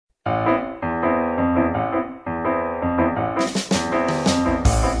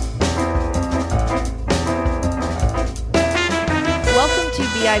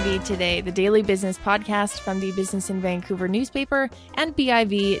BIV Today, the daily business podcast from the Business in Vancouver newspaper and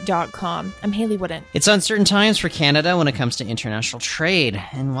BIV.com. I'm Haley Wooden. It's uncertain times for Canada when it comes to international trade.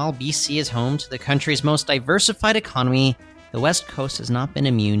 And while BC is home to the country's most diversified economy, the West Coast has not been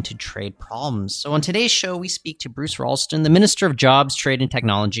immune to trade problems. So on today's show, we speak to Bruce Ralston, the Minister of Jobs, Trade and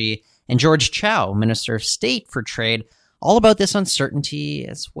Technology, and George Chow, Minister of State for Trade, all about this uncertainty,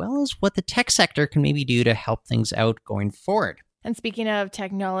 as well as what the tech sector can maybe do to help things out going forward. And speaking of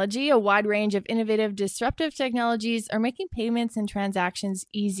technology, a wide range of innovative, disruptive technologies are making payments and transactions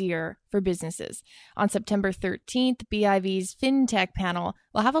easier for businesses. On September 13th, BIV's FinTech panel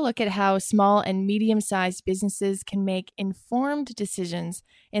will have a look at how small and medium-sized businesses can make informed decisions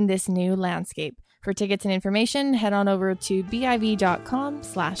in this new landscape. For tickets and information, head on over to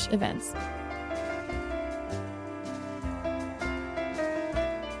biv.com/events.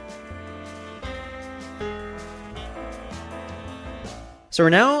 So we're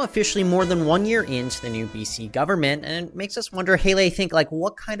now officially more than 1 year into the new BC government, and it makes us wonder, Haley, I think,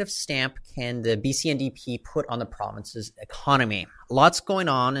 what kind of stamp can the BC NDP put on the province's economy? Lots going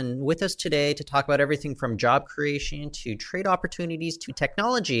on, and with us today to talk about everything from job creation to trade opportunities to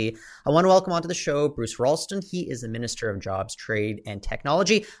technology, I want to welcome onto the show Bruce Ralston. He is the Minister of Jobs, Trade and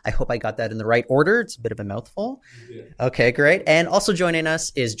Technology. I hope I got that in the right order. It's a bit of a mouthful. Yeah. Okay, great. And also joining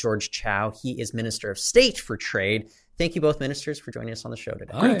us is George Chow. He is Minister of State for Trade. Thank you both, ministers, for joining us on the show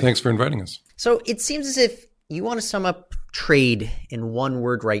today. Great. Thanks for inviting us. So it seems as if you want to sum up trade in one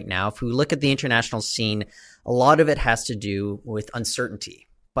word right now. If we look at the international scene, a lot of it has to do with uncertainty.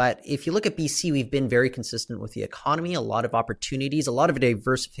 But if you look at BC, we've been very consistent with the economy, a lot of opportunities, a lot of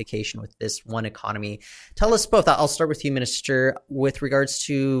diversification with this one economy. Tell us both. I'll start with you, Minister, with regards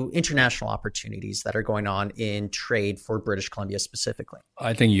to international opportunities that are going on in trade for British Columbia specifically.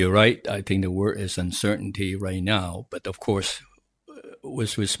 I think you're right. I think the word is uncertainty right now. But of course,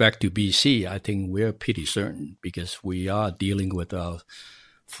 with respect to BC, I think we're pretty certain because we are dealing with our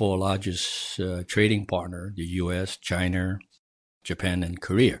four largest trading partner, the U.S., China, Japan, and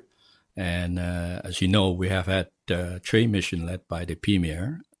Korea. And as you know, we have had a trade mission led by the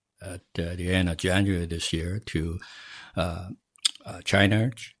Premier at the end of January this year to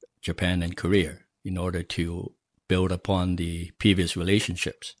China, Japan, and Korea in order to build upon the previous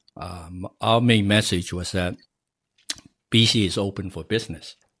relationships. Our main message was that BC is open for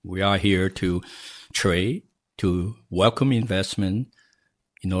business. We are here to trade, to welcome investment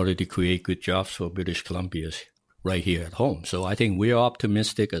in order to create good jobs for British Columbians right here at home. So I think we are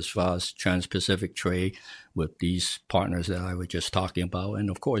optimistic as far as Trans-Pacific trade with these partners that I was just talking about. And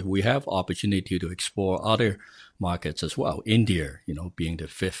of course, we have opportunity to explore other markets as well. India, being the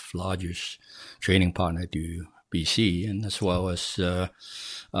fifth largest trading partner to BC, and as well as the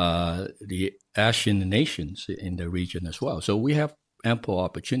Asian nations in the region as well. So we have ample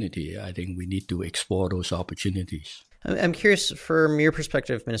opportunity. I think we need to explore those opportunities. I'm curious, from your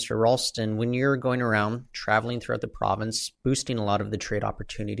perspective, Minister Ralston, when you're going around traveling throughout the province, boosting a lot of the trade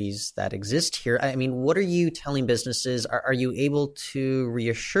opportunities that exist here, I mean, what are you telling businesses? Are you able to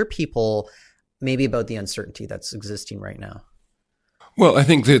reassure people maybe about the uncertainty that's existing right now? Well, I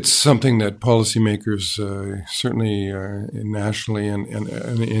think that's something that policymakers certainly nationally and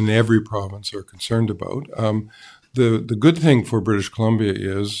in every province are concerned about. The good thing for British Columbia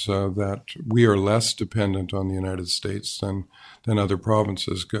is that we are less dependent on the United States than other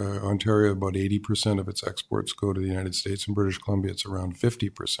provinces. Ontario, about 80% of its exports go to the United States. In British Columbia, it's around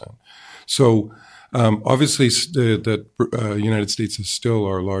 50%. So obviously, the United States is still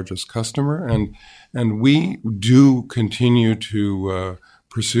our largest customer, and we do continue to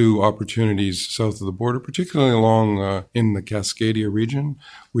pursue opportunities south of the border, particularly along in the Cascadia region.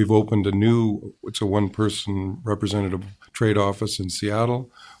 We've opened it's a one-person representative trade office in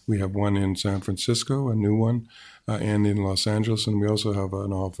Seattle. We have one in San Francisco, a new one, and in Los Angeles, and we also have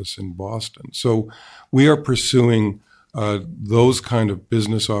an office in Boston. So we are pursuing those kind of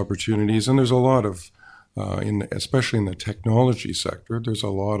business opportunities, and there's a lot of especially in the technology sector, there's a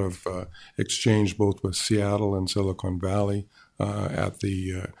lot of exchange both with Seattle and Silicon Valley at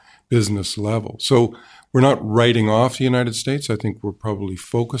the business level. So we're not writing off the United States. I think we're probably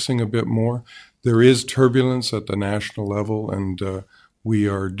focusing a bit more. There is turbulence at the national level, and we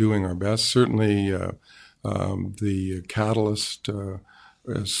are doing our best. Certainly the Catalyst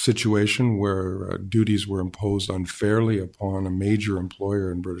situation where duties were imposed unfairly upon a major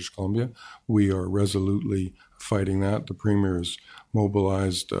employer in British Columbia. We are resolutely fighting that. The Premier has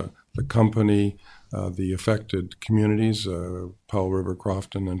mobilized the company, the affected communities, Powell River,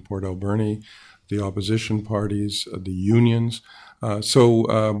 Crofton, and Port Alberni, the opposition parties, the unions. That's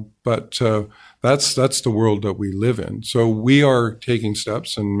the world that we live in. So we are taking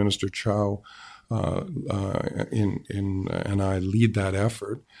steps, and Minister Chow and I lead that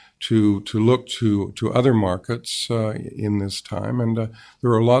effort to look to other markets in this time. And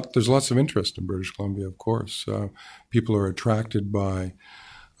there's lots of interest in British Columbia, of course. People are attracted by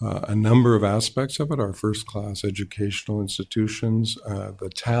a number of aspects of it, our first-class educational institutions, the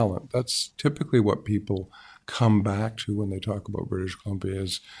talent. That's typically what people come back to when they talk about British Columbia,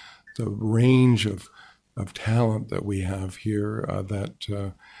 is the range of talent that we have here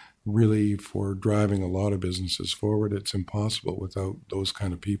that really, for driving a lot of businesses forward, it's impossible without those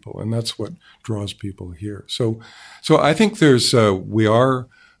kind of people. And that's what draws people here. So I think we are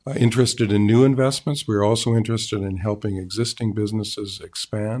interested in new investments. We're also interested in helping existing businesses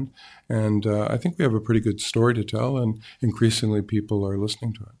expand. And I think we have a pretty good story to tell, and increasingly people are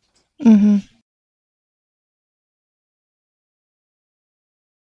listening to it. Mm-hmm.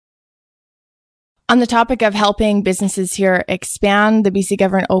 On the topic of helping businesses here expand, the BC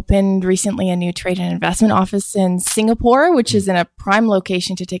government opened recently a new trade and investment office in Singapore, which is in a prime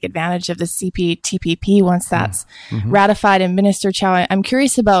location to take advantage of the CPTPP once that's ratified. And Minister Chow, I'm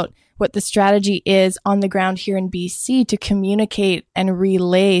curious about what the strategy is on the ground here in BC to communicate and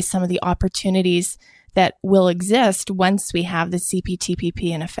relay some of the opportunities that will exist once we have the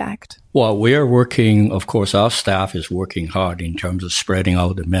CPTPP in effect? Well, we are working, of course, our staff is working hard in terms of spreading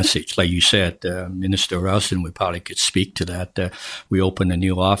out the message. Like you said, Minister Ralston, we probably could speak to that. We opened a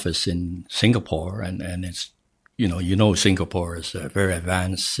new office in Singapore, and it's, Singapore is a very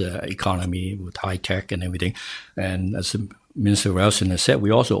advanced economy with high tech and everything. And as Minister Ralston has said,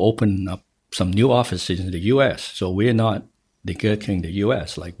 we also opened up some new offices in the U.S. So we're not neglecting the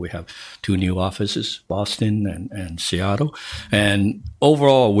U.S. Like we have 2 new offices, Boston and Seattle. And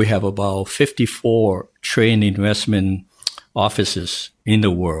overall, we have about 54 trade and investment offices in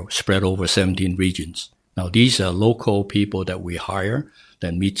the world spread over 17 regions. Now, these are local people that we hire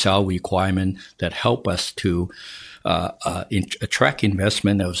that meets our requirement, that help us to attract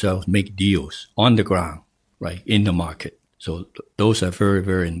investment, as well as make deals on the ground, right, in the market. So those are very,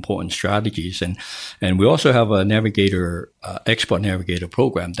 very important strategies. And we also have a export navigator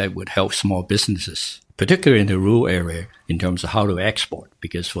program that would help small businesses, particularly in the rural area, in terms of how to export.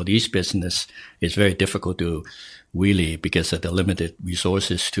 Because for these businesses, it's very difficult to really, because of the limited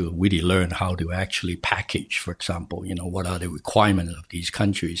resources, to really learn how to actually package, for example, what are the requirements of these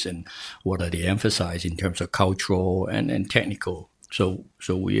countries and what are they emphasized in terms of cultural and technical. So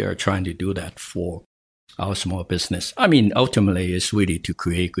we are trying to do that for our small business. I mean, ultimately, it's really to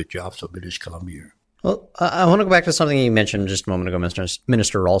create good jobs for British Columbia. Well, I want to go back to something you mentioned just a moment ago,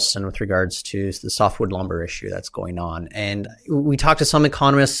 Minister Ralston, with regards to the softwood lumber issue that's going on. And we talked to some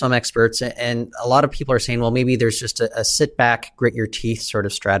economists, some experts, and a lot of people are saying, well, maybe there's just a sit back, grit your teeth sort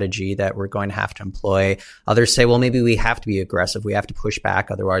of strategy that we're going to have to employ. Others say, well, maybe we have to be aggressive. We have to push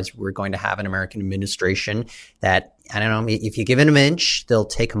back. Otherwise, we're going to have an American administration that, I don't know, if you give it an inch, they'll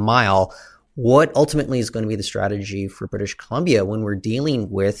take a mile. What ultimately is going to be the strategy for British Columbia when we're dealing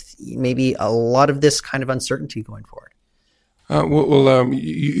with maybe a lot of this kind of uncertainty going forward?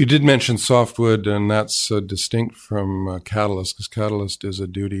 You did mention softwood, and that's distinct from catalyst, because catalyst is a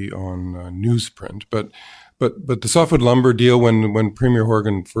duty on newsprint. But the softwood lumber deal, when Premier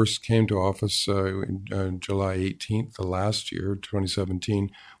Horgan first came to office July 18th of last year, 2017,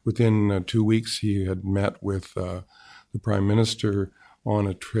 within 2 weeks he had met with the Prime Minister on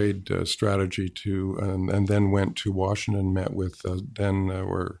a trade strategy and then went to Washington, met with then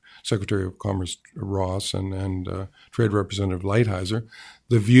Secretary of Commerce Ross and Trade Representative Lighthizer.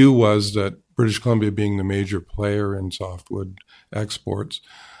 The view was that British Columbia, being the major player in softwood exports,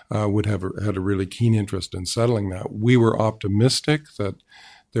 would have had a really keen interest in settling that. We were optimistic that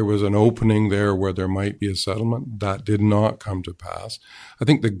there was an opening there where there might be a settlement. That did not come to pass. I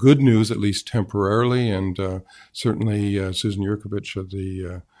think the good news, at least temporarily, and certainly Susan Yurkovich of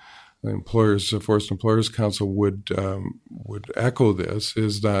the Forest Employers Council would echo this,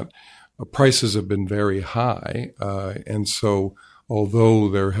 is that prices have been very high. And so although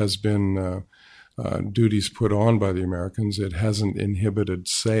there has been duties put on by the Americans, it hasn't inhibited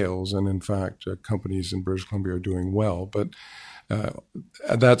sales. And in fact, companies in British Columbia are doing well. But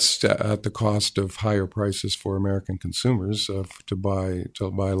that's at the cost of higher prices for American consumers to buy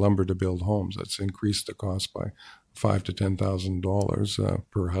lumber to build homes. That's increased the cost by $5,000 to $10,000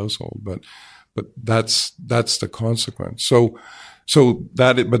 per household. But that's the consequence. But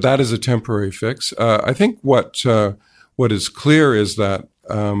that is a temporary fix. I think what is clear is that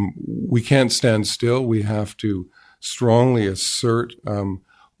we can't stand still. We have to strongly assert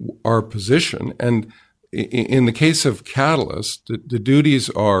our position. And in the case of Catalyst, the duties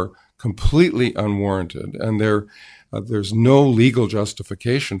are completely unwarranted, and there's no legal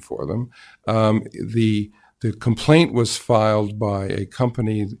justification for them. The complaint was filed by a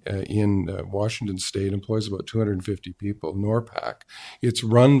company in Washington State, employs about 250 people, Norpac. It's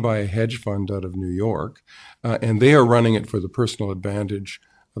run by a hedge fund out of New York, and they are running it for the personal advantage,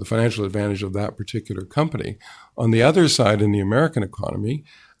 the financial advantage of that particular company. On the other side, in the American economy,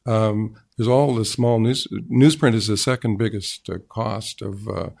 there's all the small newsprint is the second biggest cost of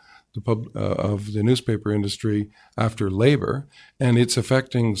the newspaper industry after labor, and it's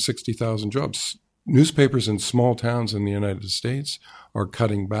affecting 60,000 jobs. Newspapers in small towns in the United States are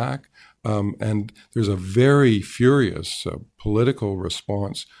cutting back, and there's a very furious political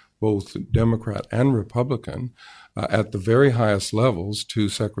response, both Democrat and Republican, at the very highest levels to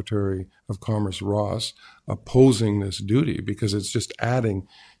Secretary of Commerce Ross opposing this duty because it's just adding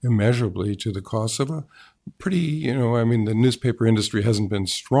immeasurably to the cost of a pretty, the newspaper industry hasn't been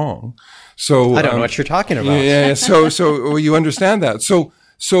strong. So I don't know what you're talking about. Yeah. So you understand that. So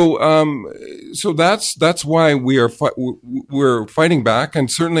that's why we're fighting back,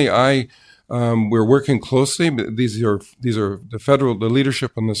 and certainly we're working closely. These are the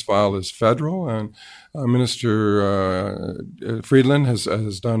leadership on this file is federal, and Minister Friedland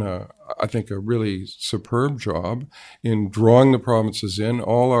has done I think a really superb job in drawing the provinces in.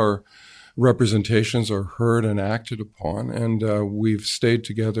 All our representations are heard and acted upon, and we've stayed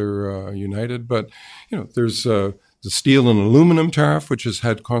together united. But there's the steel and aluminum tariff, which has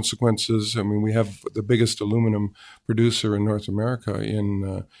had consequences. I mean, we have the biggest aluminum producer in North America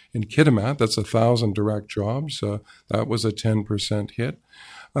in Kitimat. That's 1,000 direct jobs. That was a 10% hit.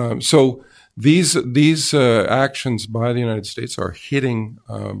 So these actions by the United States are hitting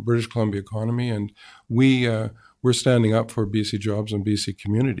British Columbia economy, and we're standing up for BC jobs and BC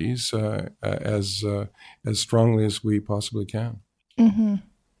communities as strongly as we possibly can. Mm-hmm.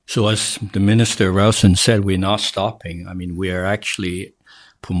 So as the Minister Ralston said, we're not stopping. I mean, we are actually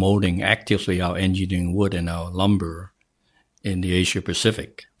promoting actively our engineering wood and our lumber in the Asia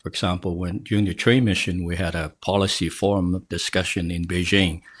Pacific. For example, during the trade mission, we had a policy forum discussion in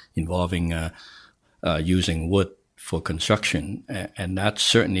Beijing involving using wood for construction. And that's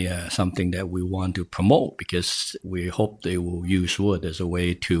certainly something that we want to promote because we hope they will use wood as a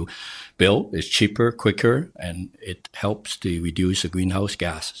way to build. It's cheaper, quicker, and it helps to reduce the greenhouse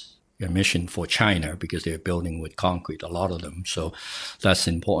gas emission for China because they're building with concrete, a lot of them. So that's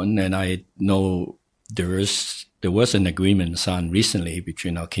important. And I know there was an agreement signed recently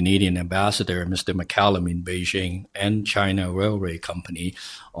between our Canadian ambassador, Mr. McCallum in Beijing, and China Railway Company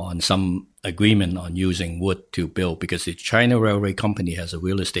on some agreement on using wood to build, because the China Railway Company has a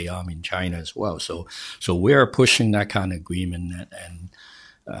real estate arm in China as well. So we're pushing that kind of agreement and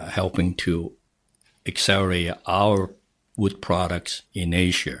helping to accelerate our wood products in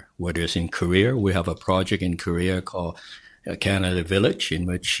Asia, whether it's in Korea. We have a project in Korea called Canada Village, in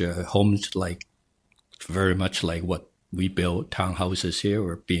which homes very much like what we build, townhouses here,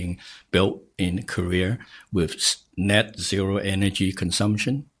 are being built in Korea with net zero energy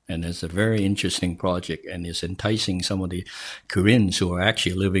consumption. And it's a very interesting project, and it's enticing some of the Koreans who are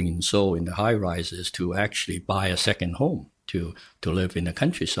actually living in Seoul in the high rises to actually buy a second home to live in the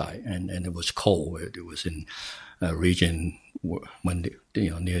countryside. And it was cold. It was in a region when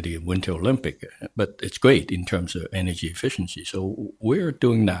near the Winter Olympic, but it's great in terms of energy efficiency. So we're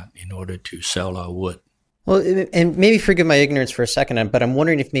doing that in order to sell our wood. Well, and maybe forgive my ignorance for a second, but I'm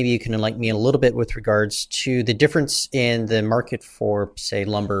wondering if maybe you can enlighten me a little bit with regards to the difference in the market for, say,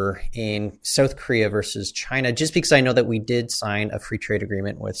 lumber in South Korea versus China, just because I know that we did sign a free trade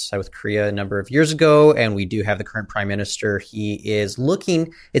agreement with South Korea a number of years ago, and we do have the current prime minister. He is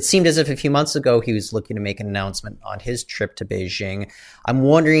looking, it seemed as if a few months ago, he was looking to make an announcement on his trip to Beijing. I'm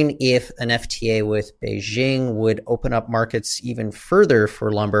wondering if an FTA with Beijing would open up markets even further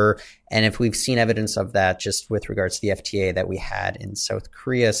for lumber, and if we've seen evidence of that just with regards to the FTA that we had in South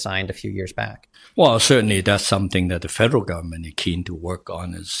Korea signed a few years back. Well, certainly that's something that the federal government is keen to work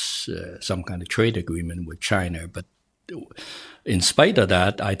on, is some kind of trade agreement with China. But in spite of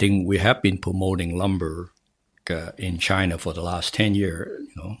that, I think we have been promoting lumber in China for the last 10 years.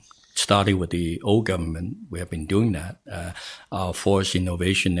 Starting with the old government, we have been doing that. Our Forest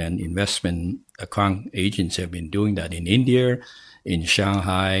Innovation and Investment Crown agents have been doing that in India, in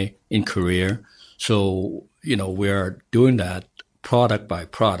Shanghai, in Korea. So, we are doing that product by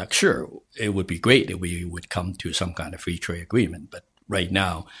product. Sure, it would be great if we would come to some kind of free trade agreement. But right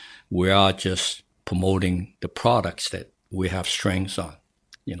now, we are just promoting the products that we have strengths on.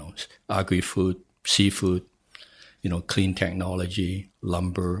 agri-food, seafood, clean technology,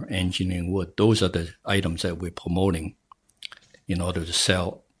 lumber, engineering, wood. Those are the items that we're promoting in order to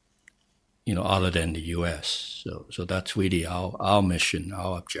sell, other than the U.S. So that's really our mission,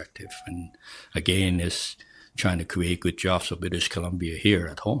 our objective. And again, is trying to create good jobs for British Columbia here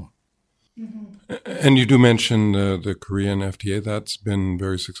at home. Mm-hmm. And you do mention the Korean FTA. That's been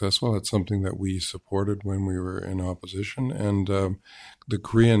very successful. That's something that we supported when we were in opposition. And the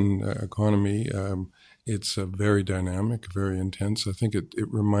Korean economy, it's very dynamic, very intense. I think it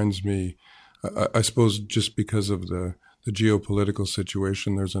reminds me, I suppose, just because of the geopolitical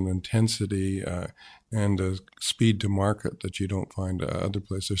situation, there's an intensity and a speed to market that you don't find other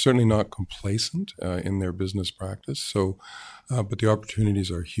places. They're certainly not complacent in their business practice. So, but the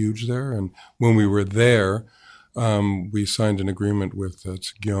opportunities are huge there. And when we were there, we signed an agreement with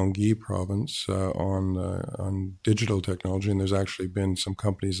Gyeonggi province on digital technology, and there's actually been some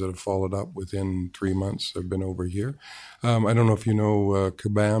companies that have followed up within 3 months. They've been over here. I don't know if you know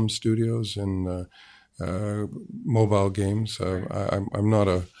Kabam Studios in mobile games. I'm not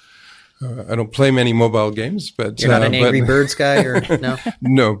I don't play many mobile games, but you're not an Angry Birds guy, or no?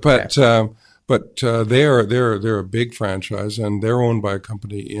 No, but they're a big franchise, and they're owned by a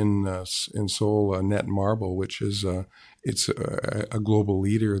company in Seoul, Netmarble, which is it's a global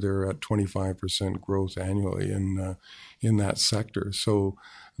leader. They're at 25% growth annually in that sector. So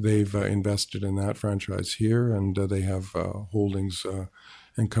they've invested in that franchise here, and they have holdings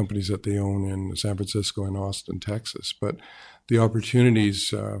and companies that they own in San Francisco and Austin, Texas. But the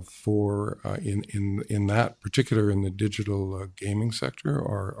opportunities for in that particular in the digital gaming sector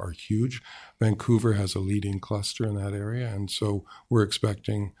are huge. Vancouver has a leading cluster in that area, and so we're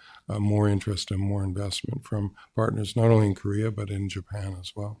expecting more interest and more investment from partners not only in Korea but in Japan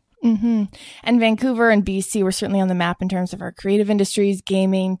as well. Mm-hmm. And Vancouver and BC were certainly on the map in terms of our creative industries,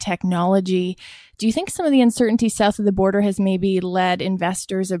 gaming, technology. Do you think some of the uncertainty south of the border has maybe led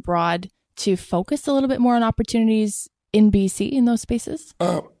investors abroad to focus a little bit more on opportunities in BC in those spaces?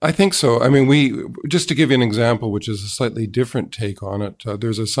 I think so. I mean, just to give you an example, which is a slightly different take on it,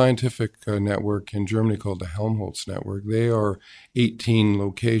 there's a scientific network in Germany called the Helmholtz Network. They are 18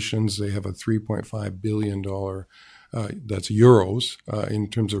 locations. They have a $3.5 billion that's euros in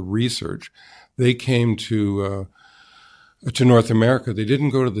terms of research. They came to North America. They didn't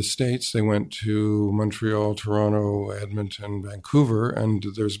go to the States. They went to Montreal, Toronto, Edmonton, Vancouver, and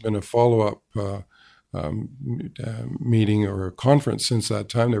there's been a follow-up meeting or a conference since that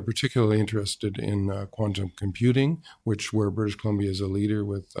time. They're particularly interested in quantum computing, where British Columbia is a leader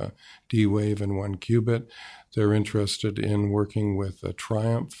with D-Wave and 1QBit. They're interested in working with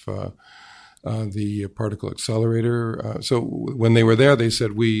Triumph, the particle accelerator. So when they were there, they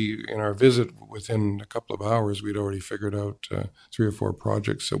said in our visit, within a couple of hours, we'd already figured out 3 or 4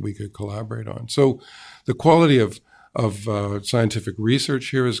 projects that we could collaborate on. So the quality of scientific research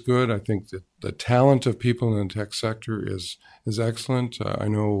here is good. I think that the talent of people in the tech sector is excellent. I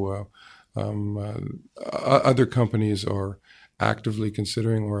know other companies are actively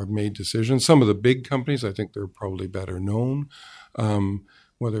considering or have made decisions. Some of the big companies, I think they're probably better known,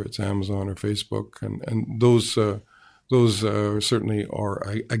 whether it's Amazon or Facebook, and those certainly are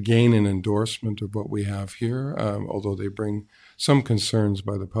again an endorsement of what we have here, although they bring some concerns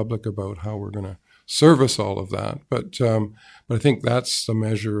by the public about how we're going to service all of that. But I think that's the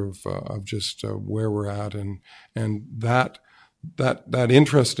measure of just where we're at, and that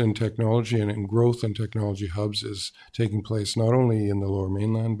interest in technology and in growth in technology hubs is taking place not only in the Lower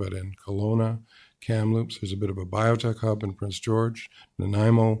Mainland but in Kelowna, Kamloops. There's a bit of a biotech hub in Prince George,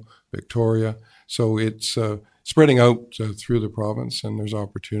 Nanaimo, Victoria. So it's spreading out through the province, and there's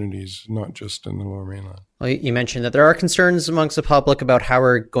opportunities not just in the Lower Mainland. Well, you mentioned that there are concerns amongst the public about how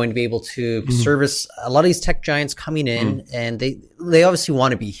we're going to be able to service a lot of these tech giants coming in, and they obviously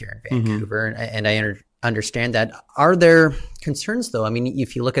want to be here in Vancouver, and I understand that. Are there concerns, though? I mean,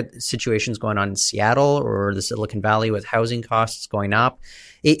 if you look at situations going on in Seattle or the Silicon Valley with housing costs going up,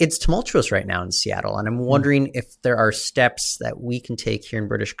 it's tumultuous right now in Seattle. And I'm wondering if there are steps that we can take here in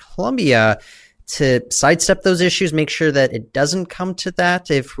British Columbia to sidestep those issues, make sure that it doesn't come to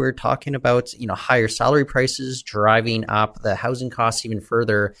that. If we're talking about, higher salary prices driving up the housing costs even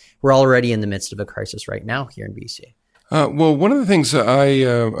further, we're already in the midst of a crisis right now here in BC. Well, one of the things that I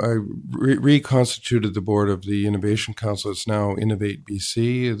reconstituted the board of the Innovation Council. It's now Innovate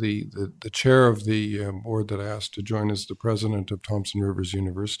BC. The chair of the board that I asked to join is the president of Thompson Rivers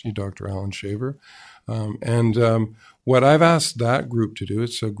University, Dr. Alan Shaver. What I've asked that group to do,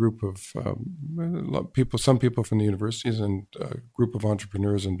 it's a group of people, some people from the universities and a group of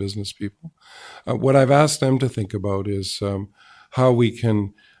entrepreneurs and business people. What I've asked them to think about is how we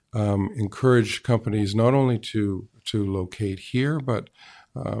can encourage companies not only to locate here, but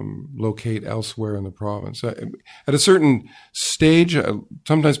locate elsewhere in the province. At a certain stage,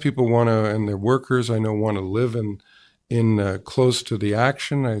 sometimes people want to, and their workers I know want to live in close to the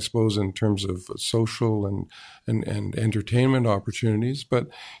action, I suppose, in terms of social and entertainment opportunities. But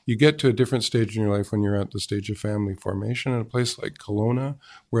you get to a different stage in your life when you're at the stage of family formation. In a place like Kelowna,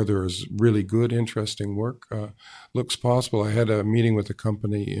 where there is really good, interesting work, looks possible. I had a meeting with a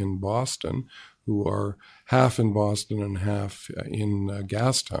company in Boston who are half in Boston and half in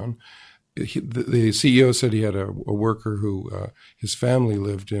Gastown. The CEO said he had a worker who his family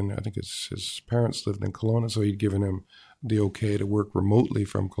lived in, I think his parents lived in Kelowna, so he'd given him the okay to work remotely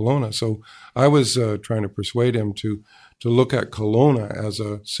from Kelowna. So I was trying to persuade him to look at Kelowna as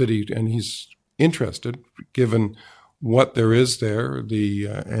a city, and he's interested, given what there is there,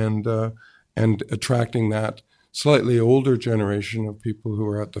 and attracting that slightly older generation of people who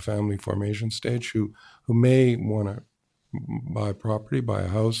are at the family formation stage, who may want to buy property, buy a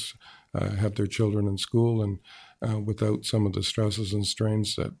house, have their children in school, and without some of the stresses and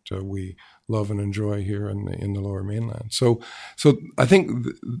strains that we love and enjoy here in the Lower Mainland. So I think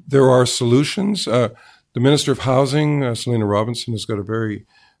there are solutions. The Minister of Housing, Selena Robinson, has got a very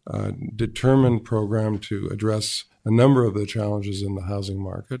determined program to address a number of the challenges in the housing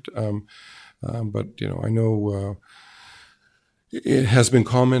market. But I know it has been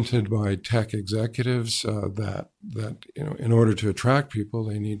commented by tech executives that in order to attract people,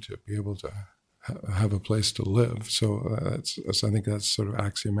 they need to be able to have a place to live. So I think that's sort of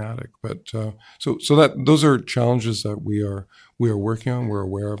axiomatic. But so that those are challenges that we are working on, we're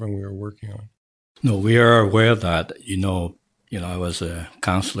aware of, and we are working on. No, we are aware that I was a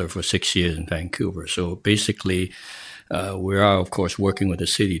counselor for 6 years in Vancouver. So basically, we are, of course, working with the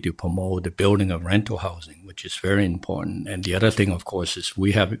city to promote the building of rental housing, which is very important. And the other thing, of course, is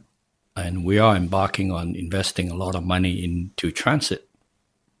we are embarking on investing a lot of money into transit.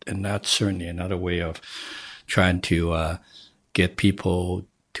 And that's certainly another way of trying to get people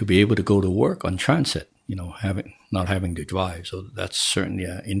to be able to go to work on transit, not having to drive. So that's certainly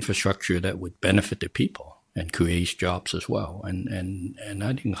an infrastructure that would benefit the people and creates jobs as well. And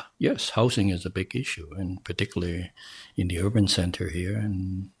I think, yes, housing is a big issue, and particularly in the urban center here.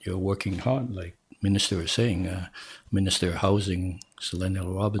 And you're working hard, like Minister is saying. Minister of Housing, Selena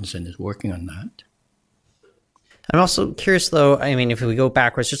Robinson, is working on that. I'm also curious, though, if we go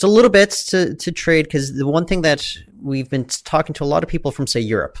backwards just a little bit to trade, because the one thing that we've been talking to a lot of people from, say,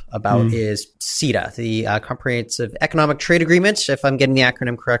 Europe about is CETA, the Comprehensive Economic Trade Agreement, if I'm getting the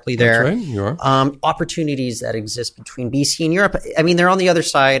acronym correctly there. That's right, you are. Opportunities that exist between BC and Europe. They're on the other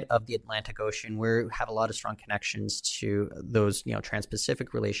side of the Atlantic Ocean. We have a lot of strong connections to those,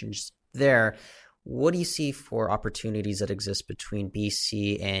 Trans-Pacific relations there. What do you see for opportunities that exist between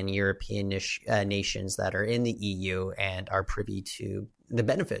BC and European nations that are in the EU and are privy to the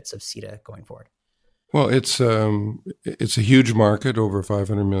benefits of CETA going forward? Well, it's a huge market, over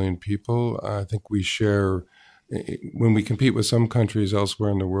 500 million people. I think we share, when we compete with some countries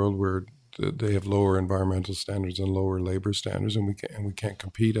elsewhere in the world where they have lower environmental standards and lower labor standards, and we can't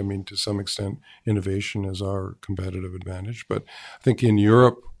compete. To some extent, innovation is our competitive advantage. But I think in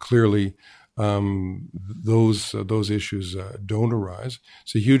Europe, clearly, those issues don't arise.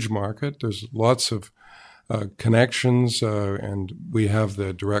 It's a huge market. There's lots of connections, and we have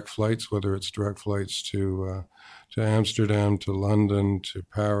the direct flights, whether it's direct flights to Amsterdam, to London, to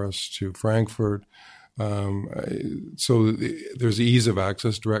Paris, to Frankfurt. So there's ease of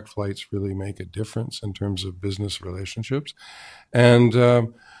access. Direct flights really make a difference in terms of business relationships. And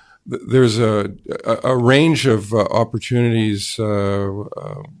there's a range of opportunities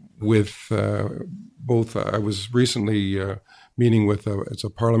with both. I was recently meeting with it's a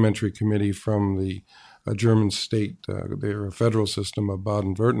parliamentary committee from the German state, their federal system of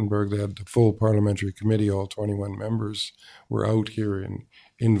Baden-Württemberg. They had the full parliamentary committee, all 21 members were out here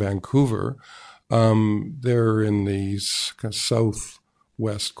in Vancouver. They're in the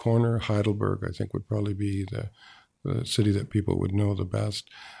southwest corner. Heidelberg, I think, would probably be the city that people would know the best.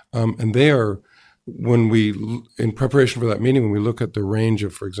 And they are, in preparation for that meeting, when we look at the range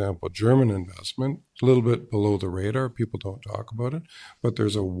of, for example, German investment, it's a little bit below the radar. People don't talk about it, but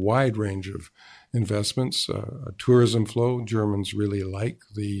there's a wide range of investments. Tourism flow. Germans really like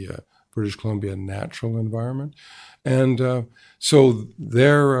the British Columbia natural environment. And so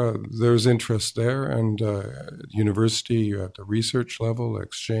there's interest there, and university at the research level,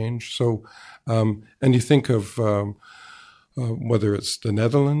 exchange. So, and you think of whether it's the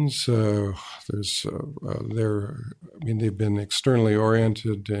Netherlands, they've been externally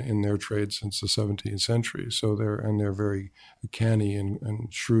oriented in their trade since the 17th century. So they're very canny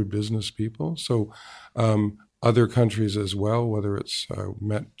and shrewd business people. So other countries as well, whether it's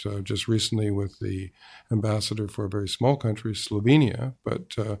met just recently with the ambassador for a very small country, Slovenia,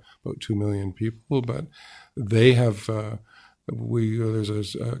 but about 2 million people. But they have,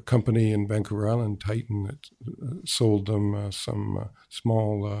 there's a company in Vancouver Island, Titan, that sold them some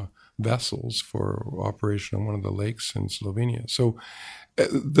small vessels for operation on one of the lakes in Slovenia. So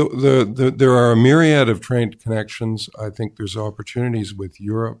there are a myriad of trade connections. I think there's opportunities with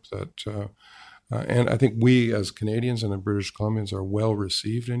Europe that and I think we as Canadians and the British Columbians are well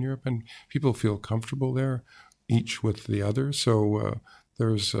received in Europe, and people feel comfortable there, each with the other. So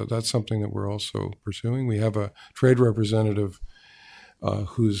that's something that we're also pursuing. We have a trade representative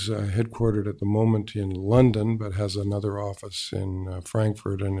who's headquartered at the moment in London, but has another office in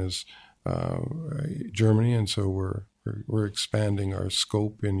Frankfurt and is Germany, and so we're expanding our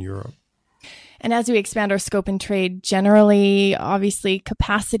scope in Europe. And as we expand our scope in trade, generally, obviously,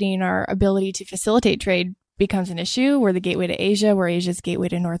 capacity and our ability to facilitate trade becomes an issue. We're the gateway to Asia. We're Asia's gateway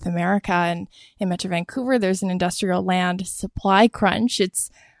to North America. And in Metro Vancouver, there's an industrial land supply crunch.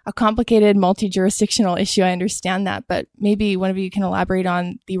 It's a complicated, multi-jurisdictional issue. I understand that. But maybe one of you can elaborate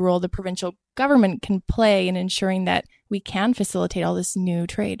on the role the provincial government can play in ensuring that we can facilitate all this new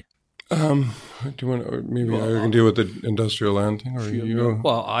trade. Do you want to, maybe I can deal with the industrial land thing, or you?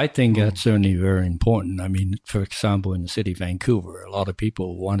 Well, I think that's certainly very important. I mean, for example, in the city of Vancouver, a lot of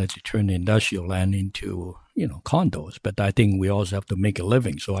people wanted to turn the industrial land into, condos, but I think we also have to make a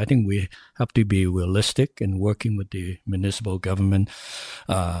living. So I think we have to be realistic in working with the municipal government,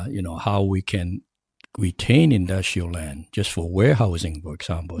 how we can retain industrial land just for warehousing, for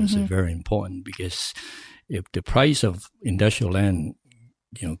example, is very important, because if the price of industrial land,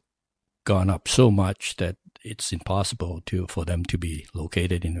 gone up so much that it's impossible for them to be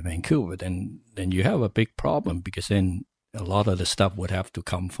located in Vancouver, then you have a big problem, because then a lot of the stuff would have to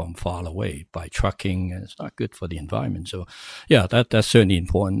come from far away by trucking, and it's not good for the environment. So, yeah, that's certainly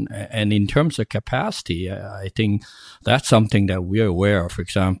important. And in terms of capacity, I think that's something that we're aware of. For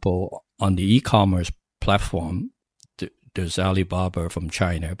example, on the e-commerce platform, there's Alibaba from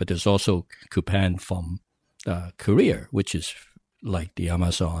China, but there's also Coupang from Korea, which is like the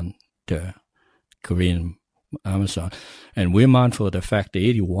Amazon, the Korean Amazon. And we're mindful of the fact that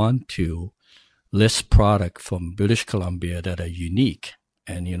they want to list product from British Columbia that are unique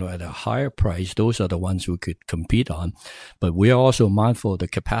and, at a higher price. Those are the ones we could compete on. But we are also mindful of the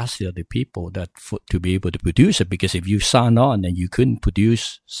capacity of the people to be able to produce it, because if you sign on and you couldn't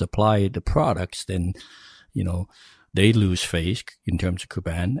supply the products, then, they lose face in terms of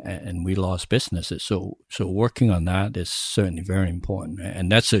Coupang, and we lost businesses. So working on that is certainly very important.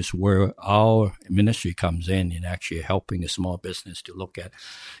 And that's just where our ministry comes in actually helping the small business to look at,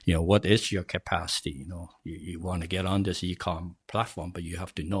 what is your capacity? You want to get on this e-com platform, but you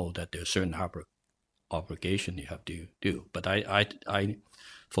have to know that there's certain obligation you have to do. But I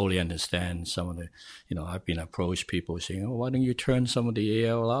fully understand some of the, I've been approached people saying, why don't you turn some of the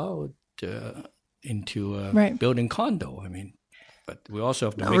AL out into building condo? I mean, but we also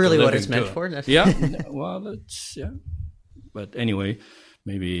have to not make really a living what it's meant for. Yeah, well, that's But anyway,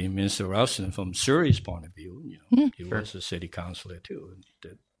 maybe Minister Ralston, from Surrey's point of view, he was a city councillor too.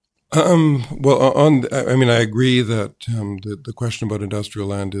 I agree that the question about industrial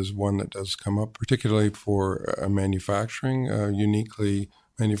land is one that does come up, particularly for manufacturing, uniquely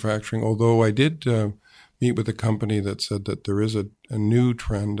manufacturing. Although I did meet with a company that said that there is a new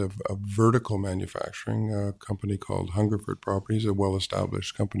trend of vertical manufacturing. A company called Hungerford Properties, a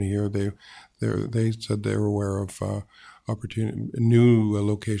well-established company here. They said they were aware of new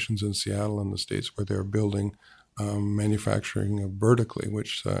locations in Seattle and the States where they're building manufacturing vertically,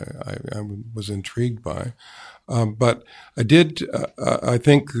 which I was intrigued by. But I did. I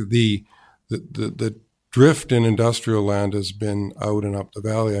think the drift in industrial land has been out and up the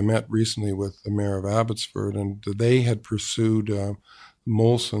valley. I met recently with the mayor of Abbotsford, and they had pursued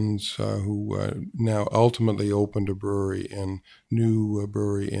Molson's, who now ultimately opened a new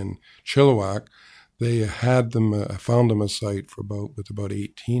brewery in Chilliwack. They had found them a site with about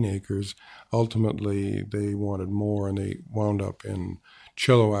 18 acres. Ultimately, they wanted more, and they wound up in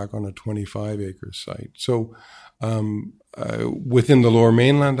Chilliwack on a 25-acre site. So within the Lower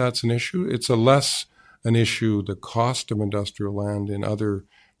Mainland, that's an issue. It's less an issue, the cost of industrial land in other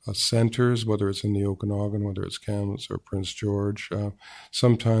centers, whether it's in the Okanagan, whether it's Kamloops or Prince George.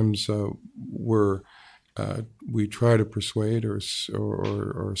 Sometimes we try to persuade or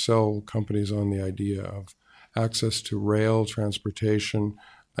sell companies on the idea of access to rail transportation,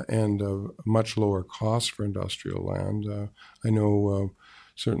 and a much lower cost for industrial land. I know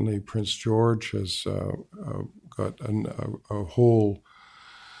certainly Prince George has got a whole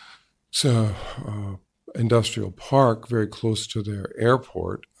industrial park very close to their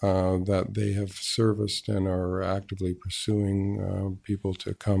airport that they have serviced and are actively pursuing people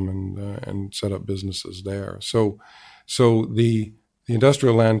to come and set up businesses there. So the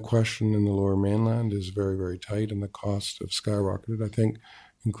industrial land question in the Lower Mainland is very, very tight, and the costs have skyrocketed. I think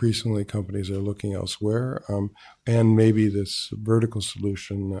increasingly companies are looking elsewhere, and maybe this vertical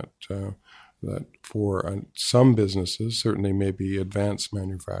solution that for some businesses, certainly maybe advanced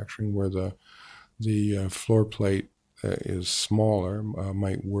manufacturing, where the floor plate is smaller,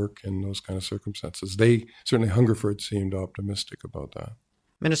 might work in those kind of circumstances. They certainly, Hungerford seemed optimistic about that.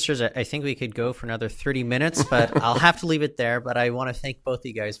 Ministers, I think we could go for another 30 minutes, but I'll have to leave it there. But I want to thank both of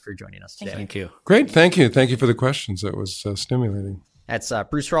you guys for joining us today. Thank you. Great. Thank you. Thank you for the questions. That was stimulating. That's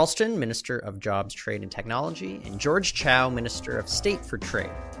Bruce Ralston, Minister of Jobs, Trade and Technology, and George Chow, Minister of State for Trade.